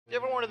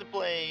ever wanted to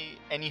play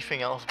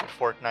anything else but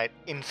Fortnite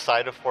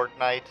inside of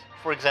Fortnite?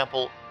 For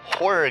example,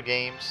 horror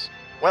games?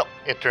 Well,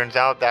 it turns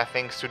out that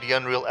thanks to the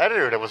Unreal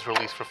editor that was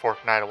released for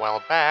Fortnite a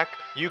while back,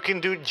 you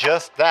can do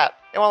just that.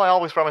 And while I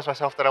always promised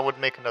myself that I would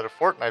make another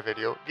Fortnite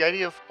video, the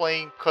idea of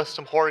playing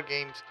custom horror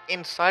games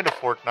inside of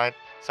Fortnite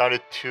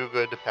sounded too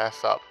good to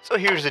pass up. So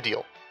here's the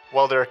deal.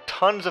 While there are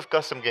tons of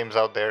custom games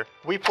out there,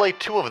 we played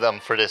 2 of them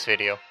for this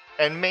video.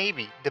 And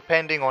maybe,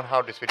 depending on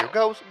how this video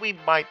goes, we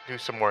might do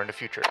some more in the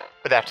future.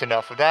 But that's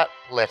enough of that,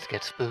 let's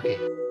get spooky.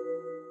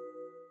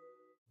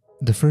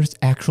 The first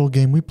actual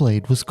game we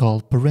played was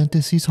called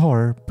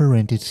Horror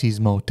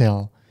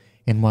Motel,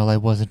 and while I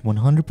wasn't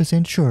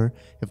 100% sure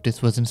if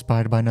this was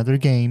inspired by another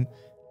game,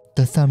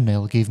 the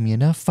thumbnail gave me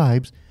enough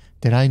vibes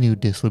that I knew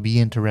this would be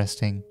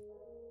interesting.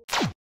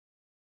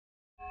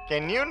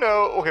 Can you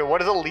know, okay,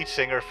 what is a lead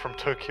singer from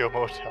Tokyo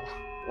Motel?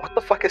 What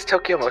the fuck is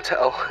Tokyo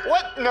Motel?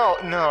 What? No.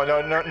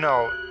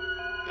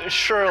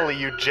 Surely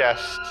you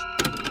jest.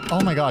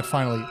 Oh my god,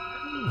 finally.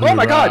 Oh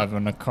my god! We arrive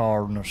in a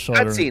car in a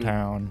southern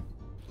town.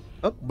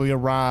 Oh. We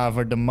arrive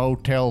at the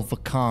Motel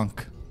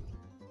Vaconk.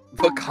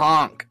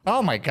 Vaconk.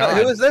 Oh my god.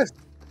 Who is this?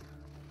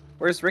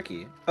 Where's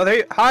Ricky? Oh, there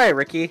you. Hi,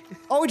 Ricky.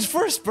 Oh, it's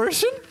first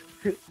person?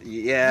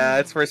 Yeah,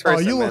 it's first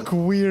person. Oh, you man. look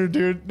weird,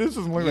 dude. This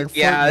doesn't look like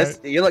Fortnite.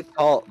 Fortnite. You look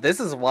tall. This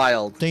is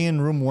wild. Stay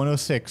in room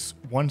 106.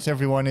 Once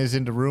everyone is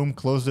in the room,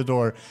 close the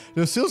door.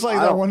 This feels like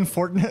that one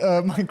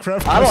Fortnite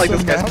Minecraft. I don't like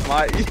this guy's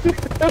smile.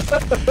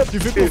 You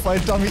people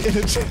fight Tommy in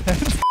a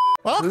chat.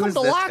 Welcome Who's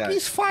to this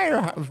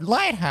Lockie's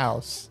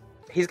Lighthouse.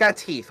 He's got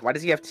teeth. Why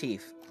does he have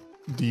teeth?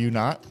 Do you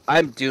not?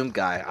 I'm Doom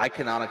Guy. I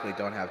canonically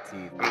don't have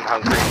teeth.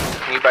 I'm hungry.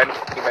 Can you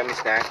buy me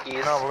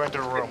snackies? No, we're going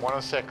to room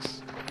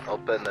 106.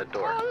 Open the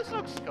door. Oh, this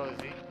looks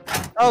cozy.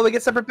 Oh, we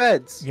get separate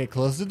beds. Okay,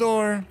 close the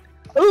door.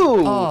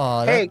 Ooh.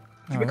 Oh, hey,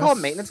 can we call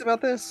that's- maintenance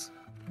about this?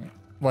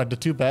 What, the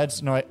 2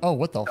 beds? No, oh,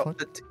 what the fuck?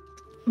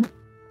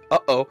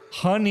 Uh-oh.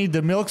 Honey,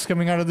 the milk's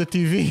coming out of the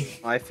TV.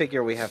 I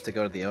figure we have to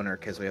go to the owner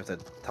because we have to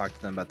talk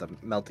to them about the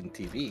melting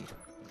TV.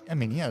 I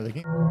mean, yeah, the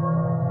game.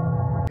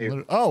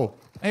 Here. Oh,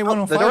 hey, the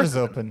 105 door's is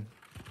open.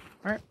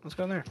 All right, let's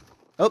go in there.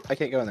 Oh, I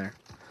can't go in there.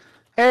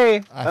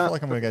 Hey. I feel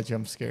like I'm gonna get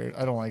jump scared.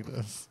 I don't like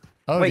this.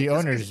 Oh, Wait, the this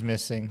owner's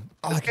missing.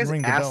 Oh, I This can guy's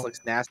ring the ass bell.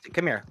 looks nasty.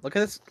 Come here. Look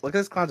at this. Look at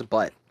this clown's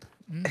butt.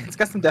 It's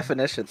got some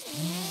definition.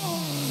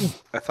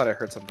 I thought I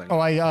heard something. Oh,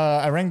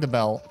 I rang the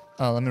bell.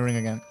 Let me ring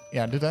again.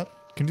 Yeah, do that.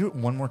 Can you do it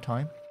one more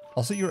time?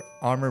 Also, your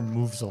armor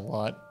moves a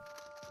lot.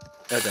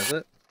 Oh, does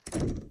it?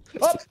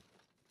 Oh.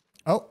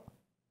 Oh.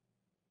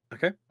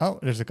 Okay. Oh,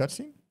 there's a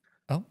cutscene.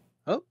 Oh.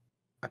 Oh,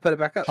 I put it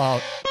back up.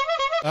 Oh.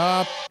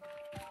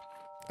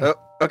 Oh,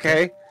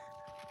 okay.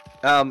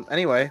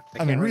 Anyway.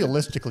 I mean,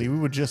 realistically, we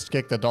would just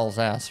kick the doll's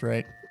ass,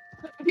 right?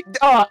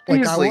 Oh, Like,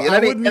 obviously, I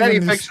wouldn't in any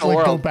even just, fictional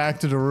like, go world.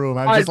 back to the room.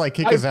 I'd just, like,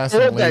 kick his ass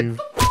and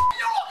leave.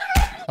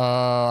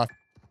 Oh,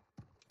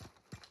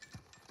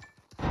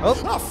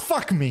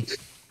 fuck me.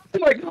 Oh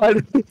my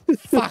god.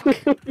 Fuck.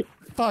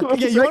 Fuck.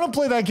 Yeah, you want to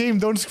play that game?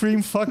 Don't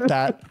scream. Fuck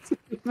that.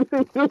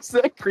 Who's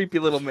that creepy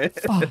little man?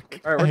 Fuck.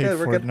 All right, I hate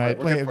we're good. Fortnite.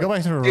 We're Wait, good. go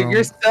back to the room.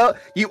 Dude,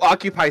 you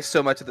occupy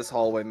so much of this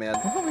hallway, man.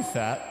 Don't call me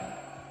fat.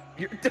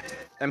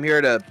 I'm here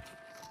to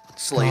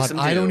slay God, some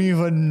I don't dude.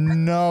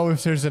 even know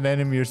if there's an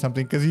enemy or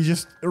something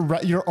because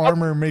your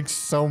armor makes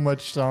so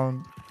much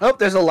sound. Oh,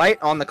 there's a light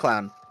on the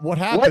clown. What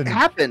happened? What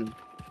happened?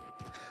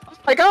 Oh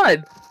my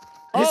god!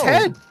 His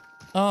head.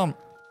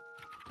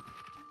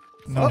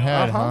 No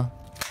head, huh?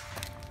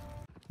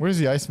 Where's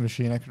the ice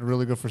machine? I could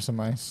really go for some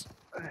ice.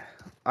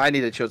 I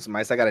need to chill some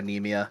ice. I got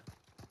anemia.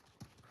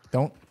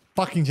 Don't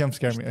fucking jump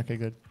scare me. Okay,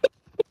 good.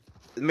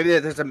 Maybe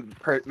there's a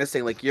part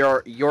missing, like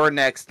your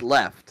next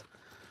left,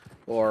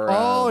 or.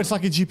 Oh, it's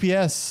like a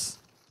GPS.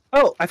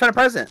 Oh, I found a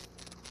present.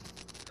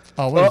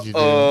 Oh, what did you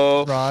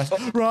do, Ross?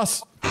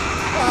 Ross.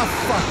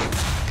 Ah,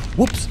 fuck.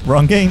 Whoops,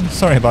 wrong game.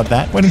 Sorry about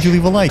that. Why didn't you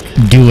leave a like?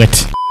 Do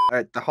it. All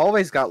right, the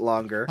hallways got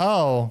longer.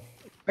 Oh.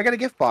 I got a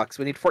gift box.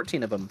 We need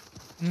 14 of them.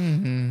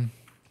 Mm-hmm.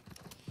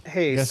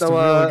 Hey, Guess so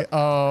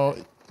oh,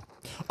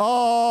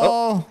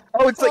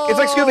 it's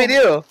like Scooby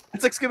Doo.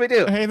 It's like Scooby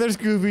Doo. Hey, there's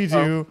Scooby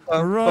Doo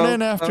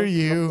running after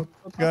you.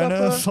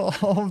 Gonna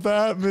solve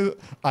that.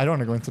 I don't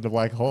want to go into the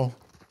black hole.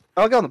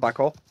 I'll go in the black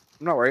hole.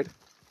 I'm not worried.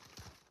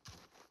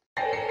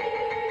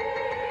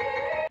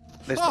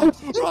 Oh,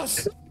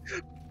 Russ!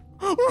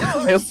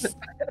 Russ!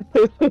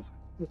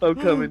 I'm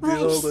coming, dude.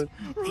 Hold on.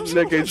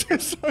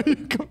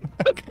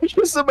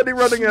 There's somebody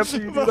running after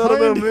you, dude. I don't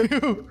know,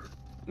 man.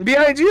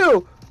 Behind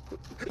you!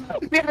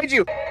 Behind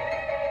you!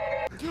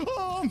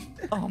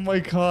 Oh my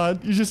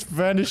god, you just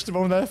vanished the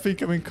moment that thing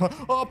coming.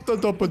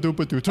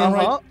 Turn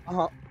right.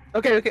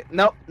 Okay.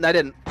 No, I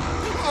didn't.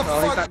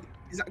 Oh,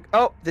 he's not.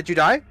 Oh, did you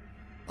die?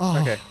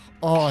 Oh, Okay.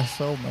 Oh, I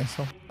sold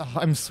myself. Oh,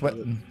 I'm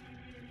sweating.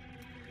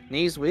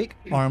 Knees weak.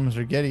 Arms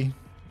are giddy.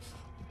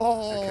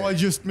 Oh, Okay. I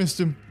just missed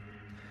him.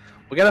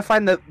 We gotta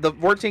find the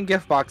 14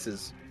 gift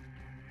boxes.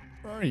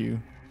 Where are you?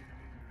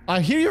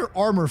 I hear your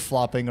armor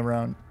flopping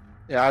around.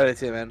 Yeah, I did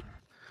too, man.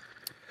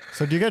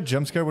 So do you get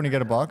jump scared when you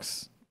get a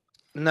box?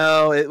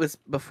 No, it was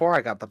before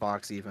I got the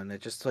box even.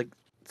 It just like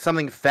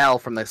something fell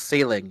from the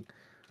ceiling.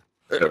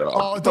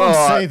 Oh, don't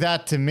say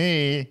that to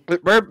me.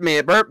 It burped me.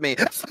 It burped me.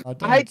 Oh,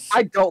 I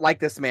don't like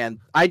this man.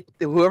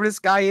 Whoever this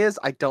guy is,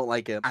 I don't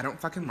like him. I don't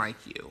fucking like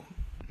you.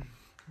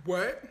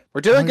 What?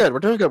 We're doing good. We're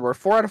doing good. We're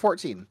 4 out of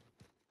 14.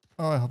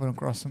 Oh, I hope I don't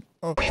cross him.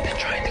 Oh. We've been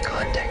trying to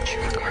contact you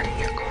regarding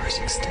your car's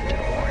extended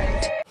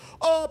warranty.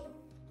 Oh!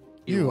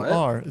 You what?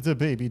 are the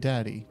baby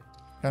daddy.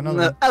 Got another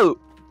one. Oh!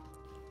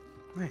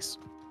 Nice.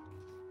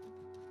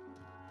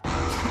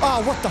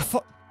 Oh, what the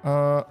fuck?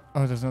 Oh,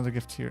 there's another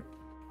gift here.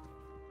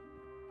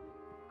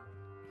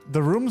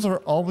 The rooms are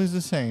always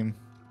the same.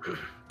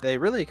 They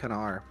really kind of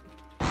are.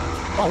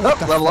 Oh, what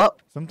the level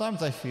up.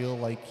 Sometimes I feel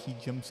like he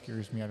jump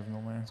scares me out of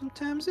nowhere.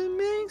 Sometimes it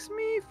makes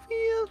me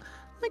feel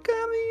like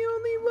I'm the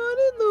only one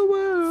in the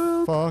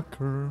world.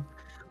 Fucker.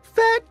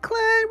 Fat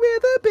clan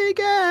with a big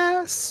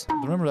ass.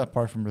 Remember that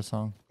part from the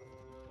song.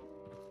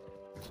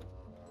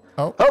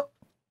 Oh. Oh.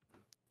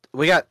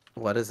 We got,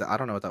 what is that? I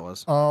don't know what that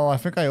was. Oh, I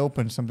think I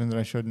opened something that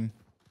I shouldn't.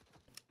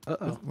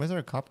 Uh-oh. Where's there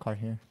a cop car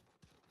here?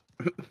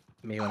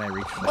 Me when I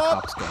reach for the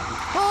cops gun.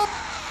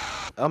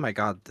 Oh my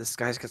god, this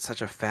guy's got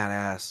such a fat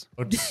ass.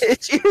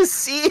 Did you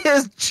see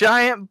his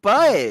giant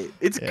butt?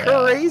 It's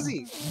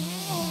crazy.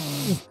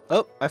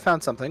 Oh, I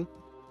found something.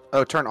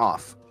 Oh, turn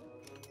off.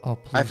 Oh,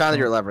 please I found don't.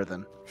 your lever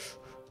then.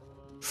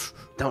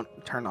 Don't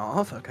turn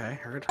off. Okay,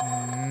 heard.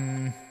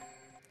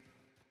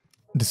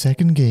 The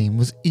second game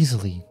was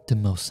easily the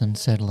most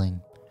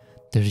unsettling.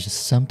 There's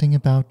just something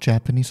about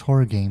Japanese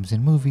horror games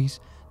and movies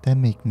that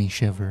make me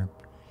shiver.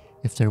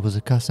 If there was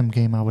a custom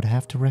game I would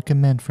have to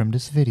recommend from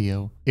this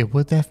video, it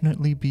would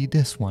definitely be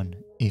this one,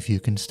 if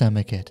you can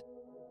stomach it.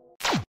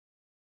 Oh,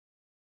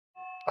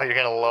 you're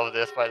gonna love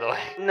this, by the way.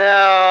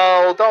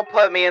 No, don't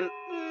put me in.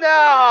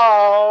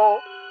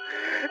 No,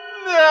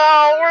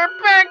 no, we're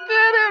back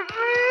in it,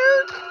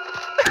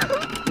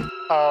 man.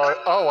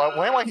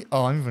 Why am I?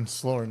 Oh, I'm even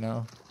slower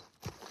now.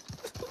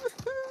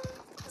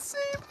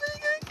 Same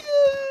thing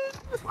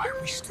again. Why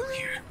are we still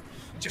here?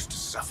 Just to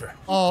suffer.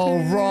 Oh,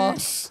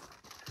 Ross.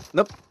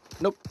 Nope,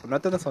 nope, I'm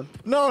not doing this one.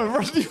 No,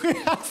 Ross, you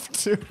have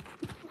to.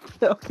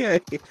 Okay.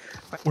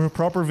 We're a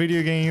proper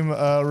video game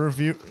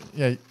review.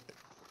 Yeah.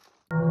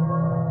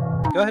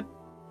 Go ahead.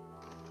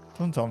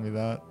 Don't tell me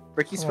that.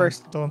 Ricky's Come on,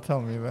 first. Don't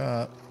tell me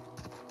that.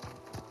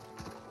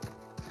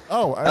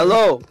 Oh,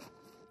 Hello.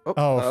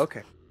 Oh,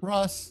 Okay.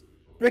 Ross.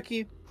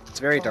 Ricky. It's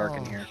very dark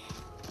in here.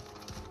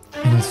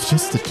 And it's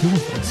just the two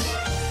of us.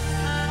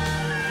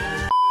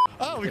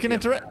 Oh, we can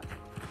interact.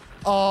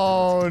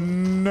 Oh,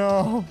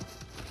 no.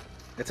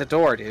 It's a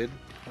door, dude.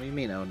 What do you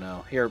mean, oh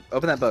no? Here,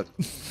 open that book.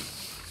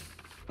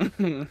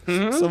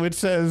 So it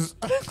says...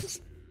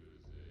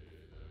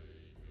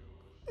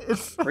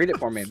 Read it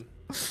for me.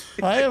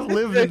 I have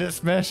lived in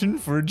this mansion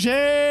for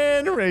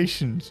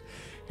generations,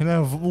 and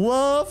I've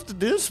loved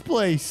this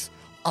place.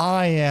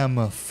 I am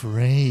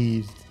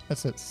afraid.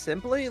 That's it.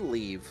 Simply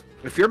leave.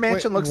 If your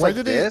mansion looks why like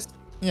did this,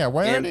 Yeah,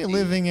 why are they empty.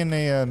 living in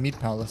a meat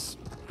palace?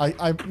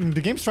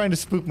 The game's trying to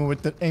spook me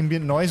with the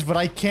ambient noise, but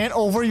I can't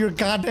over your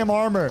goddamn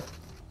armor.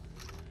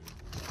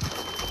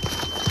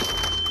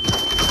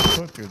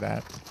 Don't do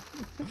that.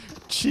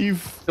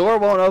 Chief. door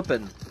won't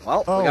open. Well,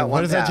 we got Oh, one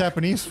what is that path.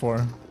 Japanese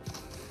for?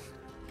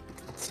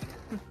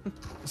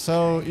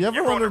 So, you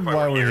ever wondered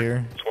why we're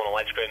here? It's one of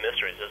life's great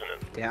mysteries,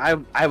 isn't it? Yeah,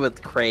 I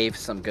would crave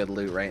some good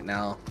loot right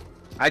now.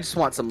 I just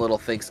want some little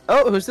things.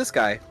 Oh, who's this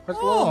guy? There's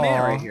a little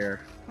man Aw. right here.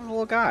 A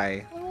little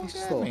guy. He's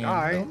just a little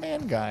guy. Little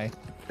man guy.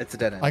 It's a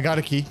dead end. I got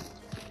a key.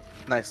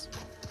 Nice.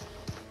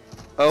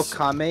 Oh,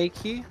 Kame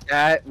key?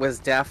 That was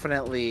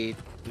definitely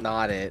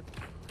not it.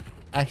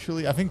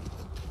 Actually, I think...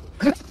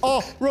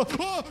 Oh,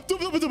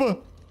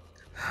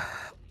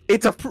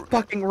 It's a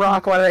fucking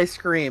rock. Why did I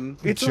scream?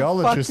 It's a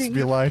Geologists fucking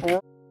be like...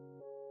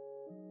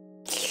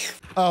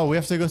 Oh, we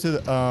have to go to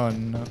the... Oh,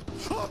 no.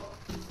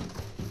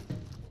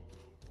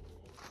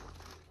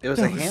 It was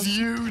a That was hand.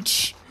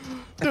 huge.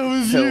 That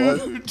was It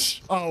was.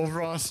 huge. Oh,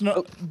 Ross.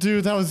 No,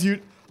 dude, that was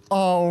huge.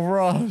 Oh,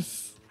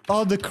 Ross.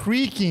 Oh, the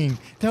creaking.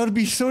 That would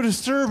be so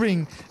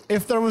disturbing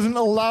if there wasn't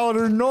a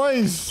louder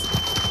noise.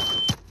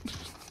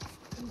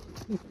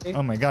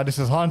 Oh my god, this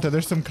is haunted.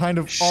 There's some kind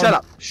of... Shut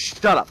up.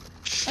 Shut up.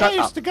 Shut Hey,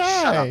 up. it's the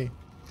guy.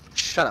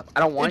 Shut up.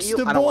 I don't want It's you.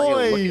 the I don't want you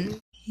boy.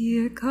 looking.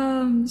 Here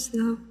comes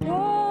the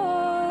boy.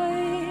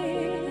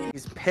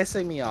 He's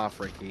pissing me off,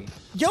 Ricky.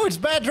 Yo, it's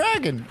Bad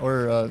Dragon.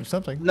 Or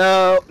something.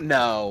 No,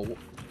 no.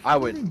 I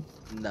would.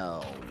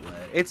 No.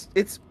 It's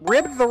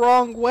ribbed the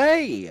wrong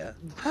way.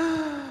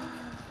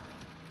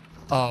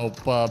 Oh,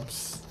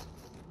 Bubs.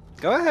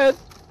 Go ahead.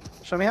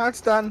 Show me how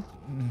it's done.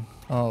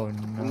 Oh,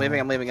 no. I'm leaving.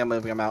 I'm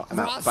moving. I'm out.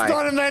 Ross, Bye.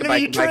 not an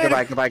enemy, Goodbye.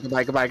 traitor.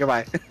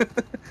 Goodbye.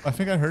 I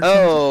think I heard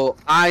Oh,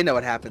 I know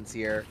what happens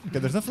here. something. Okay,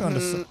 there's nothing on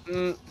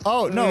the...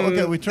 Oh, no.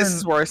 Okay, we turn... This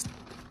is worse.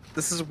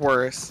 This is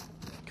worse.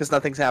 Because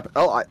nothing's happened.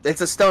 Oh,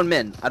 it's a stone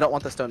min. I don't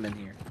want the stone min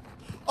here.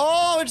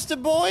 Oh, it's the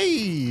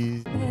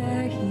boy.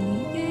 There he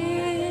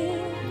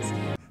is.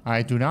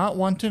 I do not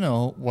want to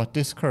know what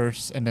this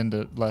curse, and then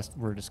the last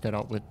word is cut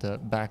out with the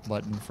back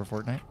button for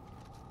Fortnite.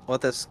 What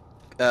this...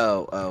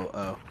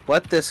 Oh.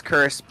 What this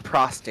curse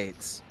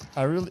prostates.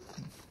 I really...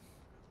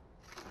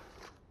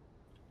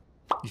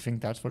 You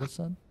think that's what it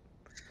said?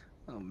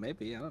 Oh,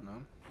 maybe. I don't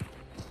know.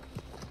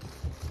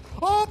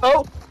 Oh!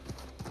 Oh!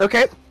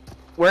 Okay.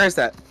 Where is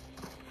that?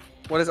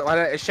 What is it? Why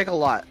did I shake a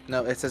lot?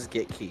 No, it says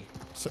get key.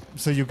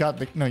 So you got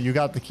the you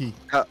got the key.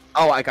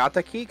 Oh, I got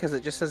the key because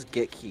it just says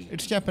get key.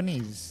 It's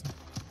Japanese.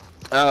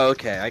 Oh,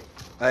 okay.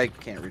 I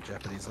can't read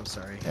Japanese. I'm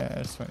sorry. Yeah,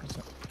 it's fine. It's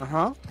fine. Uh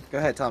huh. Go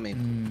ahead, tell me.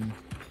 Mm.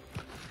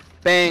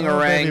 Bang Oh,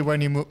 a baby, rang.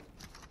 when you move.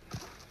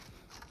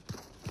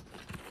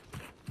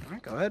 All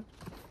right, go ahead.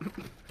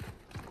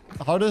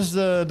 How does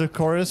the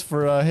chorus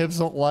for Hips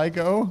Don't Lie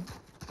go?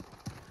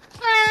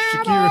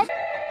 Shakira.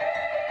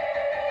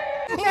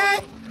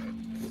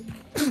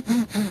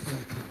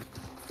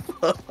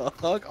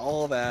 Fuck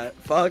all that.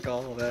 Fuck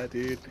all that,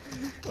 dude.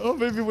 Oh,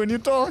 baby, when you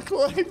talk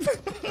like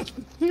that,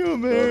 you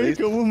make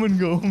a woman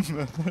go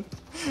mad.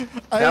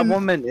 That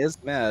woman is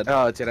mad.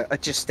 Oh, dude, I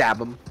just stab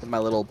him with my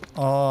little...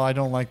 Oh, I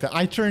don't like that.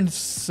 I turned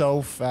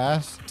so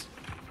fast.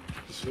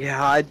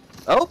 Yeah,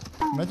 Oh!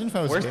 Imagine if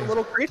I was Where's gay. the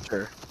little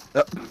creature?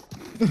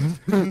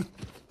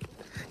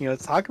 You know,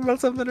 talking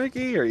about something,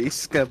 Ricky, or are you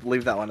just gonna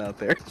leave that one out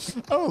there?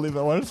 I'll leave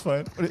that one. It's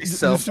fine. It's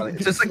so funny.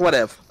 It's just like what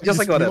if. Just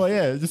like what if. Well,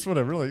 yeah, just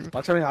whatever. Really.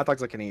 Watch how many hot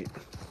dogs I can eat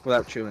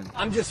without chewing.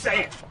 I'm just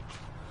saying.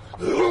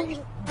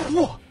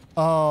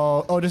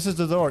 Oh, this is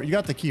the door. You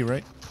got the key,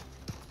 right?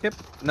 Yep.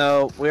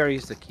 No, we already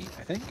used the key,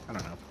 I think. I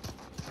don't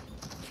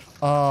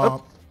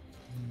know.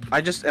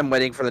 I just am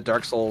waiting for the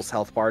Dark Souls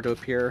health bar to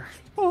appear.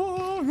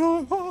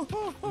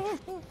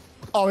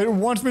 Oh, it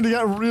wants me to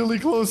get really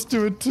close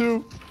to it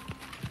too.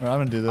 All right, I'm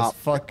gonna do this. Oh,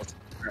 Fuck.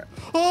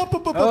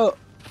 Oh,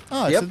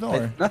 Oh, it's yep, a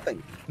door.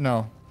 nothing.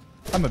 No.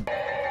 I'm a.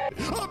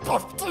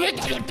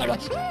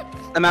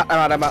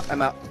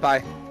 I'm out.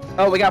 Bye.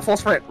 Oh, we got full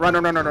sprint. Run.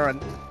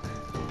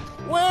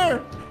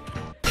 Where?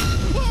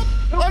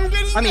 I'm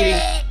getting I'm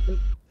it. eating.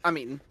 I'm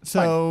eating.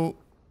 So,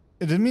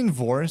 did it mean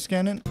Vor's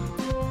cannon?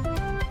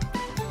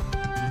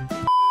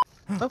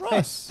 Oh,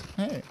 Russ.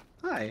 Hey.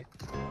 Hi.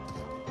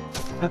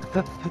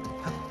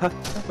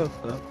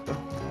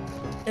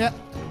 Yeah.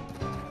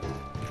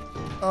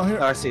 Oh, here.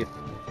 Oh, I see.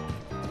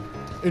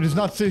 It is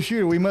not safe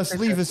here. We must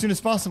leave as soon as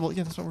possible.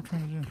 Yeah, that's what we're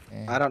trying to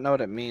do. I don't know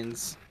what it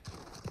means.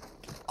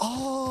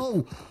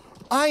 Oh,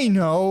 I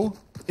know.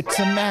 It's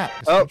a map.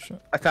 Oh,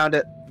 I found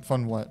it.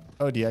 Fun what?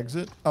 Oh, the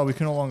exit? Oh, we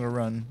can no longer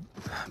run.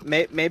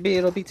 Maybe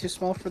it'll be too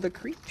small for the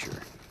creature.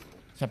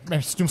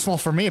 It's too small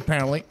for me,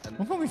 apparently.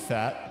 Don't call me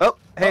fat. Oh,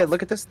 hey,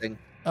 look at this thing.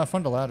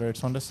 Fun the ladder.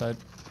 It's on this side.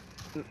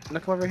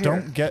 Look over here.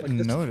 Don't get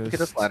Look noticed. at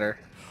this ladder.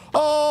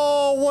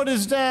 Oh, what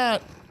is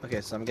that?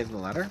 Okay, so I'm getting the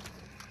ladder.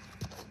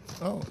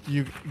 Oh,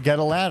 you get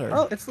a ladder.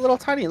 Oh, it's a little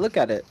tiny. Look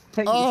at it.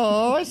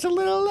 Oh, it's a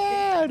little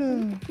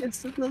ladder.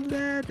 It's a little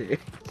ladder.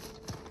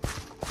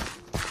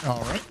 All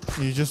right.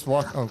 You just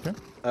walk. Okay.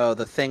 Oh,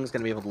 the thing's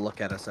gonna be able to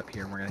look at us up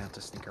here, and we're gonna have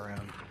to sneak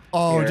around.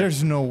 Oh, Here.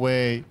 there's no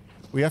way.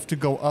 We have to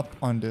go up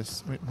on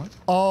this. Wait, what?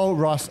 Oh,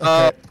 Ross.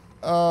 Okay.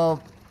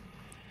 All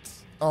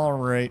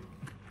right.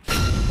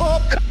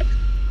 Oh.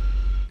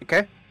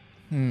 Okay.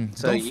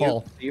 So don't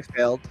fall. you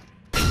failed.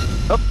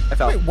 Oh, I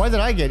fell. Wait, why did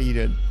I get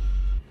eaten?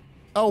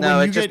 Oh, No,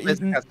 when it you just get is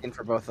eaten. testing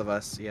for both of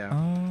us. Yeah.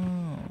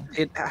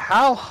 Oh.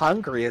 How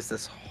hungry is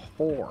this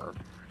whore?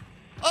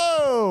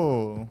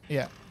 Oh.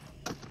 Yeah.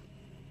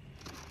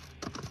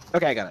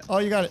 Okay, I got it. Oh,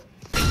 you got it.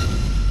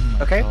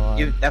 Okay, God.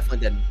 you definitely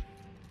didn't.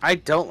 I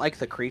don't like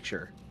the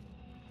creature.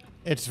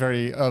 It's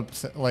very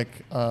upset.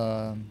 Like,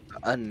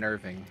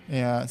 Unnerving.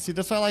 yeah. See,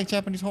 that's why I like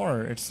Japanese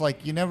horror. It's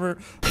like you never.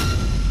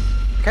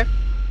 Okay.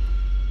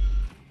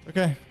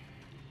 Okay.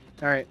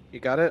 All right, you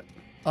got it.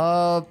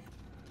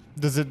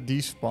 Does it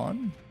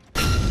despawn?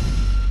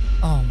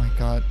 Oh my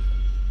god.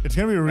 It's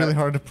gonna be really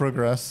hard to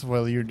progress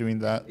while you're doing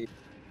that.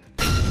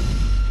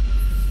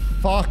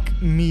 Fuck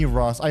me,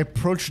 Ross. I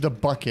approached the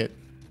bucket.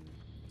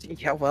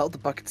 Yeah, well, the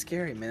bucket's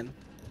scary, man.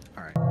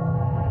 All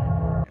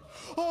right.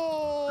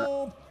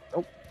 Oh!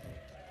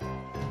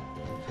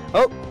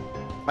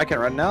 Oh, I can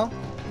run now.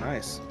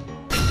 Nice.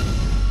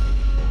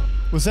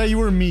 Was that you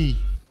or me?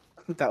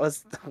 That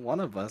was one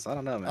of us. I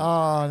don't know, man.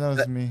 Ah, that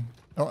was me.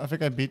 Oh, I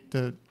think I beat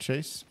the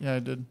chase. Yeah, I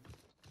did.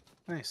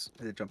 Nice.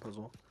 I did jump as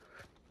well.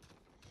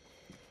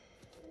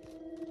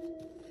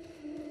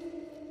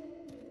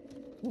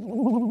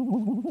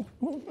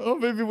 Oh,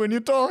 baby, when you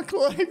talk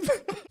like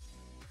that.